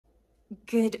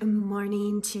Good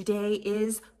morning. Today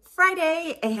is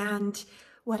Friday, and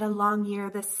what a long year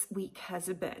this week has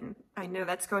been. I know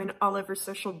that's going all over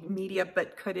social media,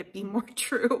 but could it be more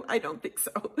true? I don't think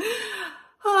so.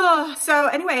 So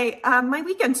anyway, my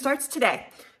weekend starts today.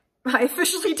 I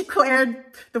officially declared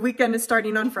the weekend is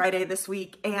starting on Friday this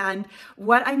week, and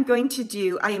what I'm going to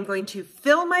do, I am going to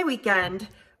fill my weekend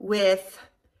with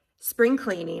spring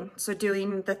cleaning. So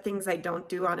doing the things I don't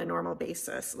do on a normal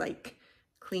basis, like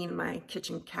clean my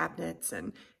kitchen cabinets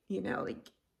and, like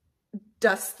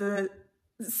dust the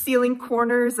ceiling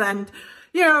corners and,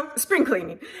 spring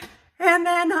cleaning. And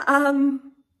then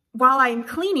while I'm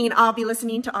cleaning, I'll be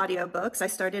listening to audiobooks. I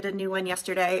started a new one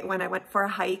yesterday when I went for a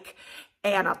hike,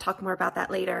 and I'll talk more about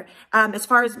that later. As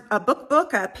far as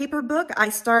a paper book, I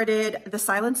started The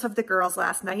Silence of the Girls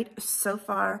last night. So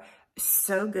far,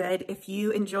 so good. If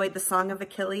you enjoyed The Song of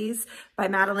Achilles by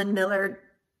Madeline Miller,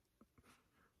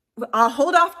 I'll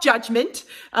hold off judgment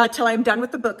till I'm done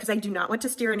with the book because I do not want to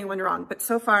steer anyone wrong. But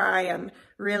so far, I am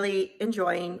really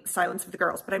enjoying Silence of the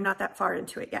Girls, but I'm not that far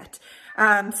into it yet.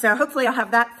 So hopefully I'll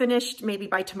have that finished maybe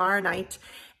by tomorrow night.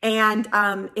 And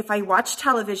if I watch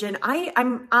television,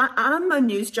 I'm a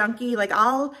news junkie. Like,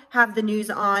 I'll have the news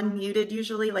on muted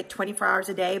usually like 24 hours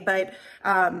a day, but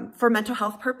for mental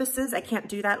health purposes, I can't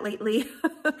do that lately.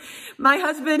 My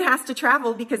husband has to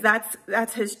travel because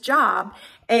that's his job.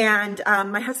 And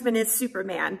my husband is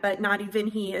Superman, but not even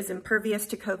he is impervious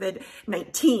to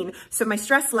COVID-19. So my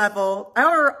stress level,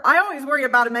 I always worry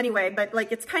about him anyway, but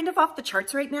like it's kind of off the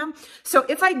charts right now. So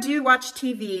if I do watch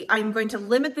TV, I'm going to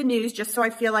limit the news just so I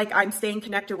feel like I'm staying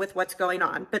connected with what's going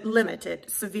on, but limit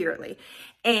it severely.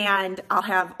 And I'll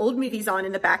have old movies on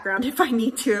in the background if I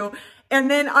need to. And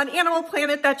then on Animal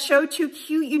Planet, that show Too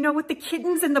Cute, with the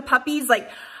kittens and the puppies, like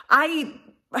I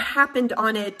happened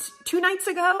on it 2 nights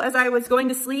ago as I was going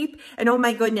to sleep. And oh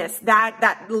my goodness,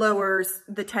 that lowers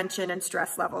the tension and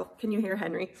stress level. Can you hear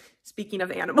Henry? Speaking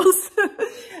of animals.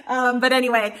 But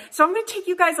anyway, so I'm going to take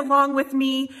you guys along with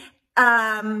me,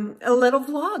 a little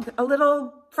vlog, a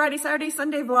little Friday, Saturday,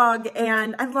 Sunday vlog.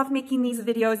 And I love making these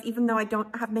videos, even though I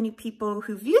don't have many people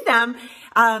who view them.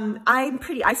 I'm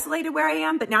pretty isolated where I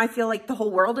am, but now I feel like the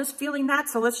whole world is feeling that.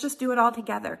 So let's just do it all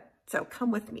together. So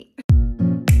come with me.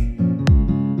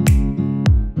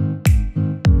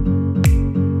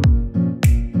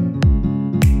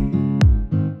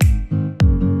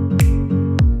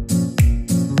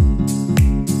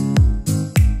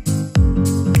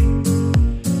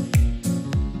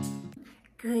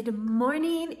 Good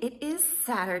morning. It is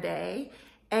Saturday,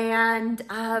 and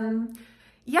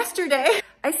yesterday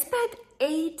I spent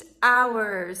 8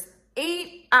 hours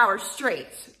straight.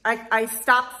 I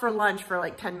stopped for lunch for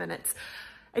like 10 minutes.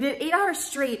 I did 8 hours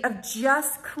straight of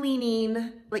just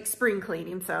cleaning, like spring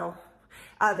cleaning, so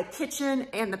the kitchen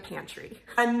and the pantry.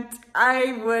 And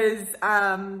I was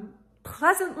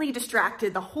pleasantly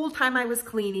distracted the whole time I was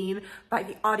cleaning by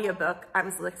the audiobook I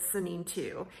was listening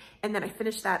to. And then I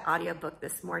finished that audiobook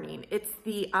this morning. It's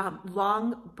the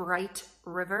Long Bright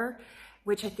River,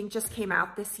 which I think just came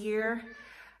out this year.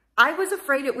 I was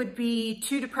afraid it would be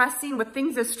too depressing with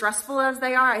things as stressful as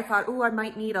they are. I thought, oh, I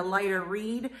might need a lighter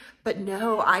read, but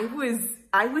no, I was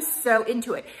so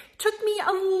into it. Took me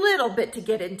a little bit to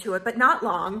get into it, but not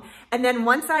long. And then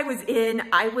once I was in.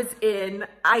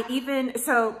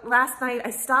 So last night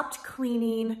I stopped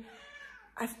cleaning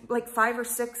like 5 or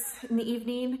 6 in the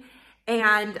evening,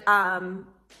 and I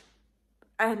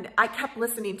kept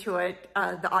listening to it,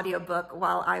 the audiobook,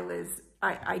 while I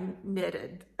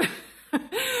knitted.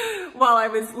 While I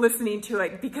was listening to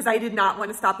it, because I did not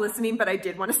want to stop listening, but I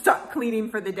did want to stop cleaning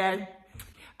for the day.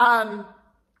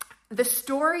 The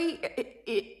story,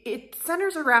 it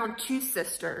centers around 2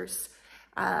 sisters.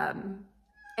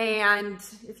 And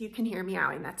if you can hear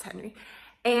meowing, that's Henry.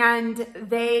 And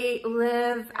they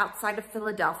live outside of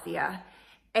Philadelphia.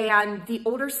 And the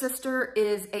older sister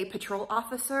is a patrol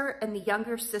officer, and the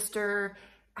younger sister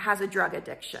has a drug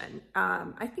addiction.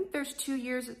 I think there's 2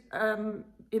 years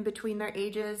in between their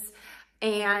ages.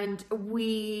 And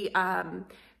we flip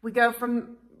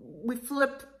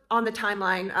on the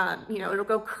timeline, it'll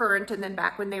go current and then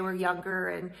back when they were younger,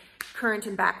 and current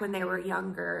and back when they were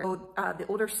younger. The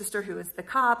older sister, who is the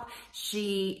cop,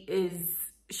 she's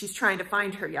trying to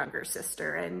find her younger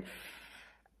sister, and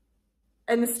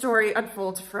the story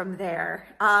unfolds from there.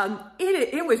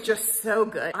 It was just so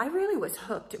good. I really was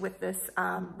hooked with this,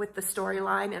 with the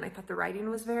storyline, and I thought the writing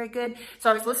was very good. So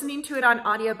I was listening to it on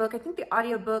audiobook. I think the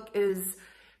audiobook is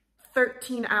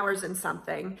 13 hours and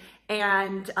something.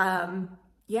 And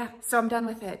yeah, so I'm done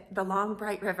with it. The Long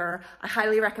Bright River. I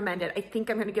highly recommend it. I think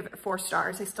I'm going to give it 4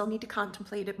 stars. I still need to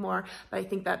contemplate it more, but I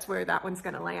think that's where that one's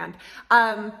going to land.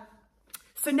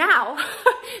 So now,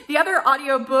 the other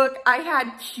audiobook I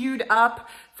had queued up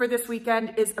for this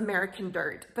weekend is American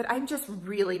Dirt, but I'm just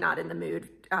really not in the mood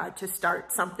to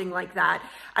start something like that.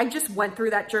 I just went through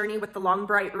that journey with the Long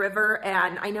Bright River,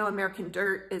 and I know American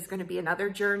Dirt is going to be another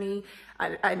journey,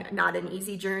 not an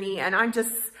easy journey, and I'm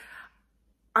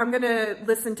gonna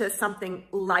listen to something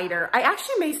lighter. I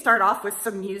actually may start off with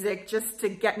some music just to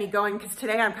get me going, because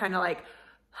today I'm kind of like,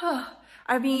 huh.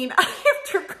 I mean,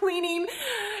 after cleaning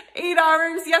 8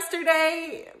 hours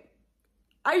yesterday,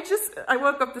 I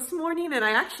woke up this morning and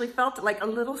I actually felt like a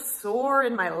little sore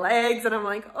in my legs, and I'm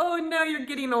like, oh no, you're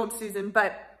getting old, Susan.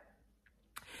 But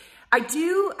I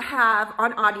do have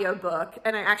on audiobook,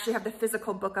 and I actually have the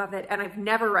physical book of it, and I've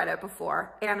never read it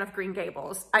before, Anne of Green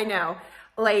Gables. I know,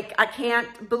 like, I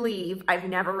can't believe I've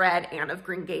never read Anne of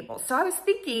Green Gables. So I was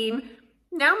thinking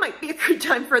now might be a good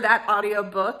time for that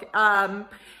audiobook.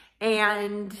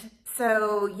 And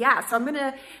so, yeah, so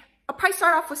I'll probably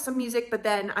start off with some music, but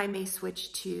then I may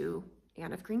switch to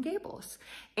Anne of Green Gables.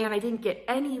 And I didn't get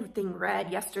anything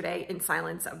read yesterday in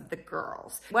Silence of the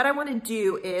Girls. What I want to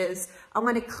do is I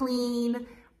want to clean,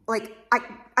 like,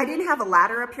 I didn't have a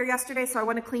ladder up here yesterday, so I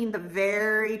want to clean the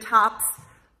very tops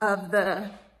of the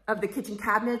kitchen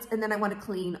cabinets, and then I want to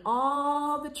clean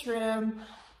all the trim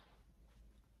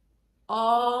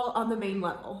all on the main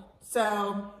level.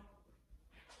 So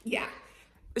yeah,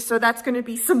 so that's going to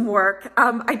be some work.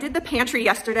 I did the pantry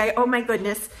yesterday. Oh my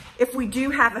goodness. If we do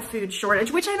have a food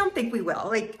shortage, which I don't think we will,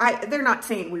 like they're not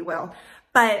saying we will,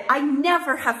 but I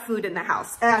never have food in the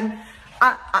house. And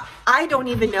I don't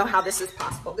even know how this is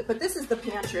possible, but this is the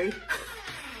pantry.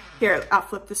 Here, I'll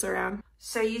flip this around.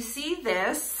 So you see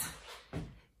this,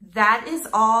 that is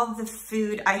all the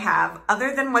food I have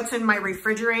other than what's in my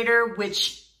refrigerator,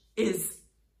 which is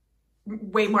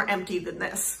way more empty than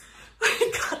this.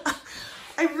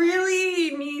 I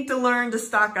really need to learn to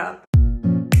stock up.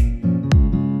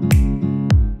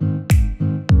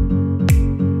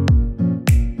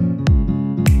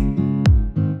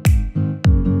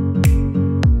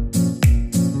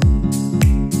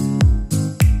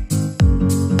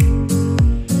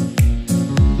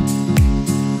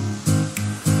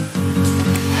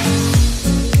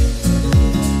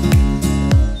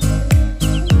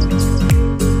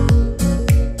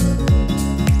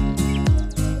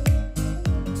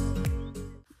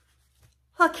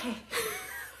 Okay,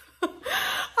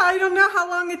 I don't know how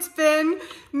long it's been,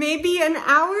 maybe an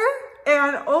hour,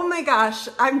 and oh my gosh,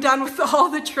 I'm done with all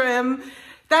the trim.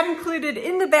 That included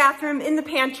in the bathroom, in the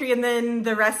pantry, and then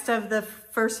the rest of the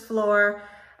first floor.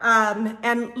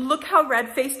 And look how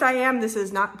red-faced I am. This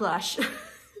is not blush.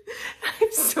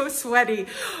 I'm so sweaty,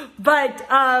 but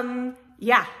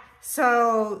yeah.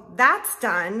 So that's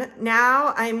done.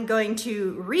 Now I'm going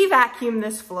to re-vacuum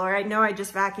this floor. I know I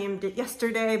just vacuumed it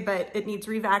yesterday, but it needs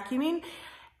re-vacuuming.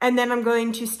 And then I'm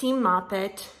going to steam mop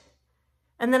it.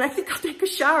 And then I think I'll take a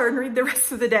shower and read the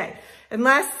rest of the day,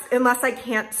 unless I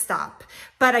can't stop.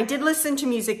 But I did listen to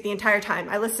music the entire time.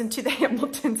 I listened to the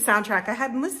Hamilton soundtrack. I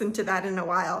hadn't listened to that in a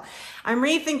while. I'm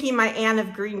rethinking my Anne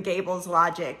of Green Gables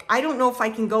logic. I don't know if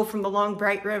I can go from the Long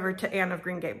Bright River to Anne of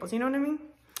Green Gables. You know what I mean?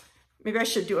 Maybe I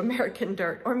should do American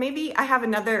Dirt, or maybe I have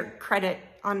another credit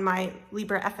on my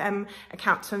Libra FM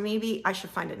account, so maybe I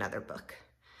should find another book.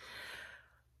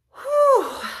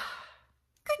 Whew.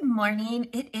 Good morning.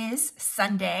 It is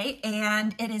Sunday,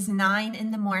 and it is 9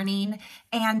 in the morning,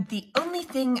 and the only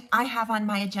thing I have on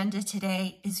my agenda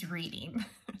today is reading.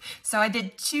 So I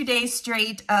did 2 days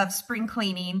straight of spring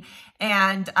cleaning,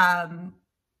 and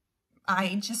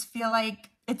I just feel like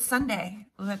it's Sunday.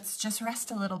 Let's just rest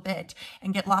a little bit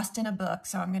and get lost in a book.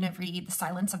 So I'm going to read The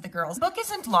Silence of the Girls. The book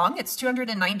isn't long. It's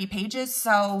 290 pages.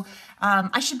 So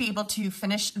I should be able to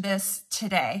finish this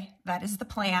today. That is the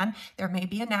plan. There may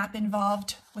be a nap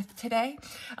involved with today.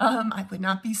 I would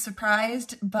not be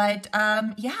surprised. But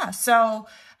yeah, so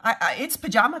it's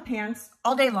pajama pants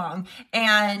all day long,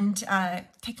 and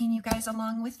taking you guys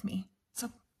along with me.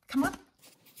 So come on.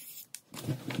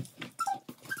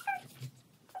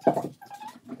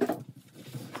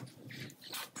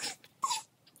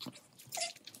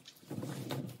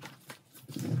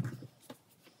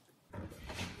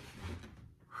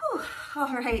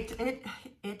 All right,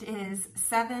 it is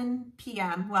 7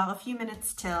 p.m., well, a few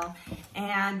minutes till,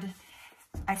 and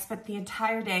I spent the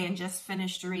entire day and just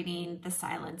finished reading The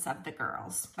Silence of the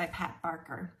Girls by Pat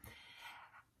Barker.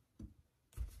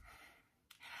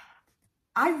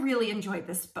 I really enjoyed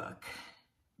this book,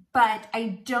 but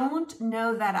I don't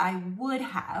know that I would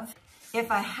have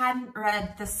if I hadn't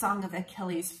read The Song of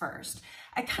Achilles first.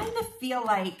 I kind of feel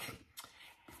like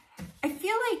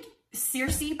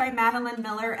Circe by Madeline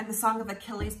Miller and The Song of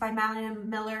Achilles by Madeline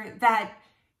Miller, that,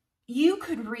 you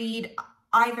could read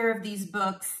either of these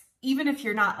books, even if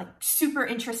you're not like super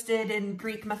interested in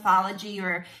Greek mythology,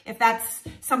 or if that's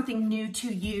something new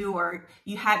to you, or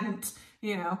you hadn't,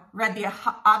 you know, read the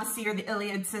Odyssey or the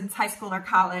Iliad since high school or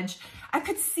college. I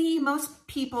could see most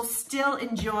people still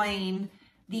enjoying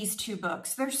these two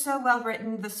books. They're so well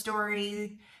written. The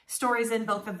stories in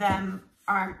both of them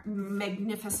are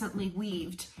magnificently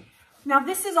weaved. Now,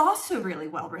 this is also really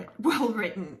well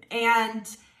written, and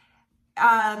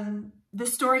the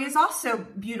story is also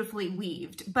beautifully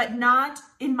weaved, but not,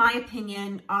 in my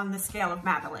opinion, on the scale of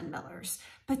Madeline Miller's,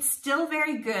 but still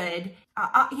very good.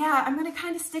 Yeah, I'm going to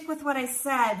kind of stick with what I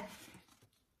said.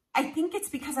 I think it's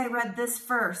because I read this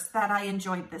first that I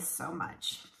enjoyed this so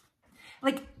much.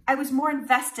 Like, I was more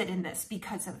invested in this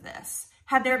because of this.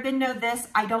 Had there been no this,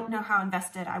 I don't know how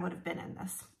invested I would have been in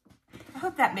this. I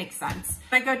hope that makes sense.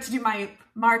 When I go to do my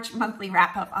March monthly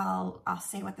wrap-up, I'll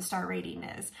say what the star rating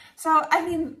is. So, I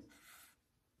mean,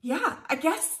 yeah, I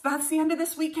guess that's the end of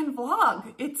this weekend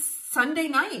vlog. It's Sunday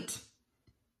night.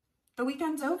 The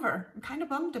weekend's over. I'm kind of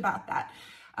bummed about that.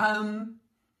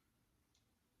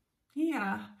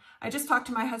 Yeah, I just talked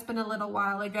to my husband a little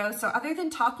while ago. So other than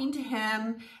talking to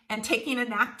him and taking a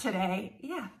nap today,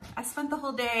 yeah, I spent the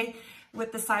whole day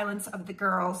with The Silence of the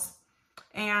Girls.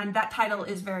 And that title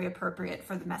is very appropriate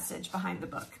for the message behind the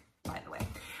book, by the way.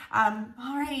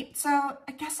 All right, so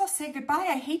I guess I'll say goodbye.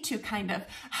 I hate to, kind of,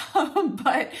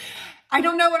 but I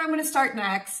don't know what I'm going to start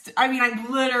next. I mean, I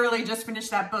literally just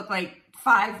finished that book like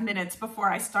 5 minutes before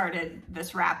I started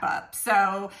this wrap up.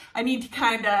 So I need to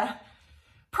kind of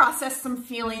process some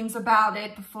feelings about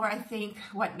it before I think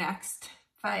what next.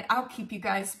 But I'll keep you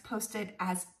guys posted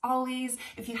as always.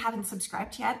 If you haven't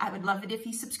subscribed yet, I would love it if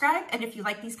you subscribe. And if you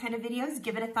like these kind of videos,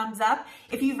 give it a thumbs up.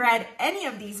 If you've read any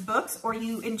of these books or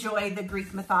you enjoy the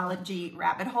Greek mythology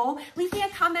rabbit hole, leave me a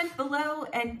comment below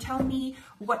and tell me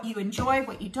what you enjoy,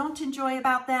 what you don't enjoy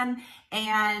about them.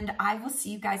 And I will see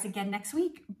you guys again next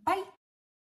week. Bye.